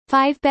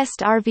5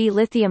 Best RV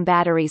Lithium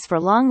Batteries for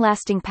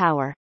Long-Lasting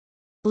Power.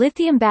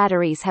 Lithium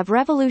batteries have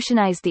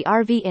revolutionized the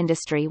RV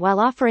industry while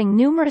offering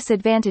numerous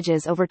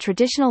advantages over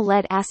traditional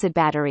lead-acid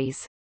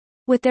batteries.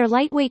 With their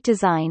lightweight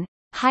design,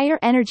 higher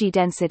energy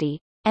density,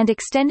 and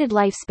extended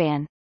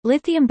lifespan,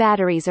 lithium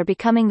batteries are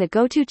becoming the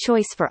go-to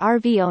choice for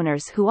RV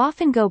owners who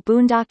often go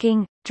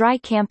boondocking, dry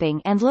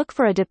camping and look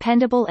for a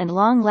dependable and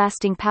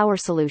long-lasting power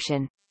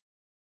solution.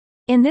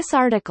 In this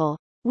article,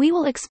 we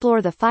will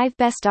explore the 5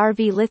 best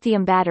RV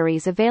lithium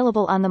batteries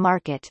available on the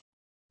market.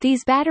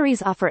 These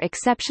batteries offer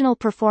exceptional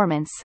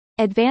performance,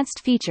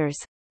 advanced features,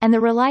 and the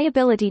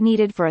reliability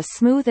needed for a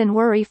smooth and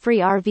worry-free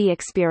RV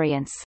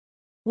experience.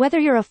 Whether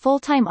you're a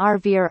full-time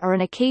RVer or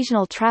an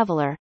occasional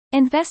traveler,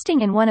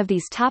 investing in one of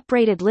these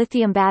top-rated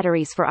lithium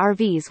batteries for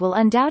RVs will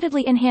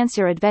undoubtedly enhance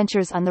your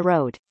adventures on the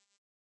road.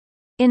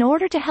 In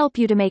order to help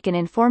you to make an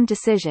informed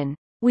decision,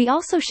 we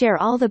also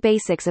share all the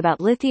basics about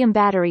lithium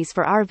batteries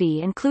for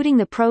RV, including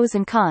the pros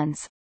and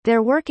cons,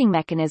 their working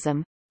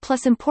mechanism,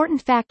 plus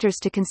important factors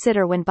to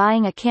consider when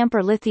buying a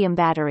camper lithium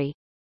battery.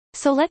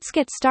 So let's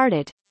get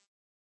started.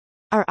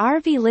 Are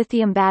RV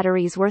lithium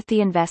batteries worth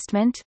the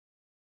investment?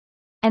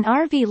 An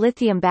RV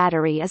lithium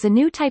battery is a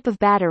new type of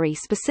battery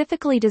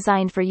specifically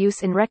designed for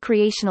use in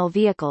recreational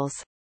vehicles,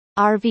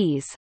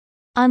 RVs.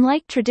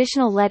 Unlike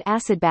traditional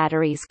lead-acid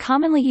batteries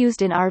commonly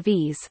used in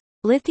RVs,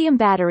 lithium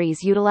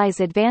batteries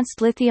utilize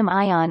advanced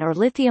lithium-ion or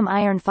lithium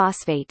iron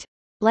phosphate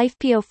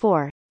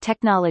 (LiFePO4)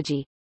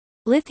 technology.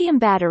 Lithium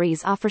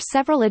batteries offer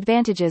several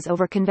advantages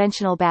over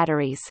conventional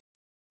batteries.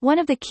 One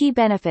of the key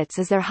benefits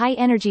is their high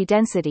energy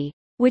density,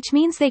 which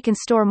means they can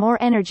store more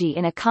energy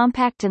in a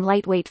compact and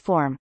lightweight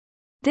form.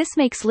 This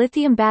makes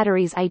lithium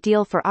batteries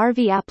ideal for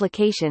RV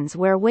applications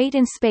where weight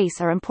and space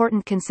are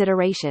important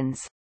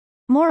considerations.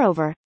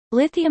 Moreover,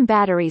 lithium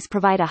batteries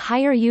provide a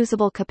higher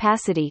usable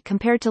capacity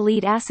compared to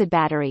lead-acid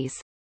batteries.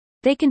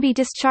 They can be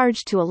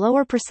discharged to a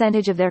lower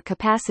percentage of their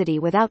capacity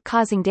without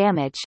causing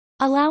damage,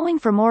 allowing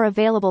for more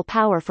available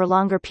power for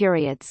longer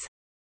periods.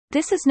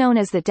 This is known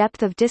as the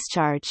depth of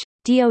discharge,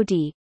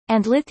 DOD,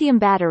 and lithium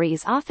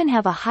batteries often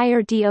have a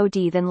higher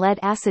DOD than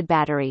lead-acid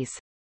batteries.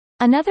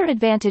 Another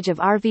advantage of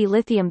RV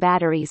lithium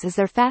batteries is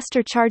their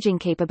faster charging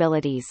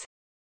capabilities.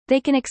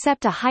 They can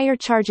accept a higher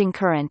charging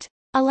current,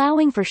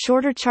 allowing for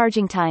shorter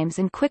charging times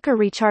and quicker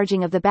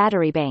recharging of the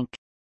battery bank.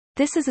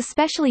 This is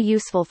especially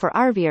useful for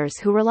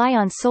RVers who rely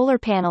on solar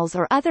panels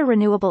or other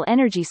renewable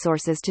energy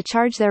sources to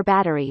charge their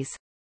batteries.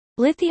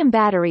 Lithium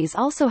batteries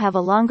also have a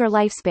longer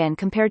lifespan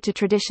compared to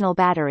traditional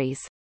batteries.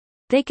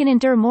 They can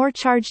endure more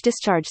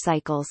charge-discharge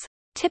cycles,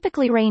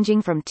 typically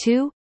ranging from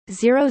 2,000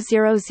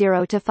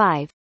 to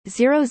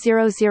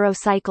 5,000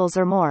 cycles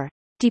or more,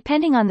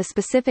 depending on the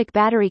specific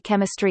battery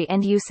chemistry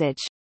and usage.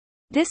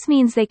 This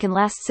means they can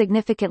last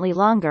significantly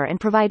longer and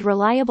provide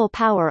reliable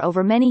power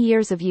over many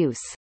years of use.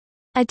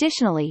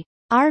 Additionally,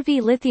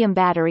 RV lithium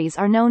batteries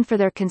are known for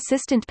their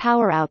consistent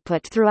power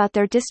output throughout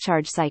their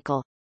discharge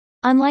cycle.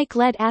 Unlike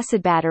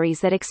lead-acid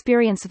batteries that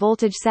experience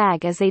voltage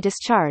sag as they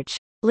discharge,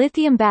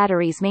 lithium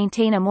batteries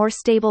maintain a more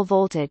stable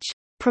voltage,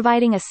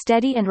 providing a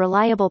steady and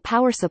reliable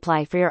power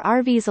supply for your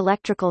RV's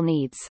electrical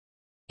needs.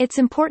 It's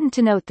important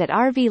to note that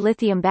RV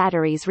lithium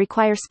batteries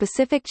require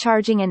specific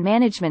charging and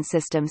management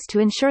systems to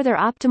ensure their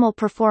optimal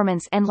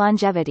performance and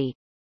longevity.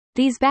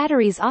 These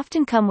batteries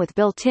often come with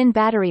built-in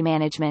battery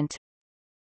management,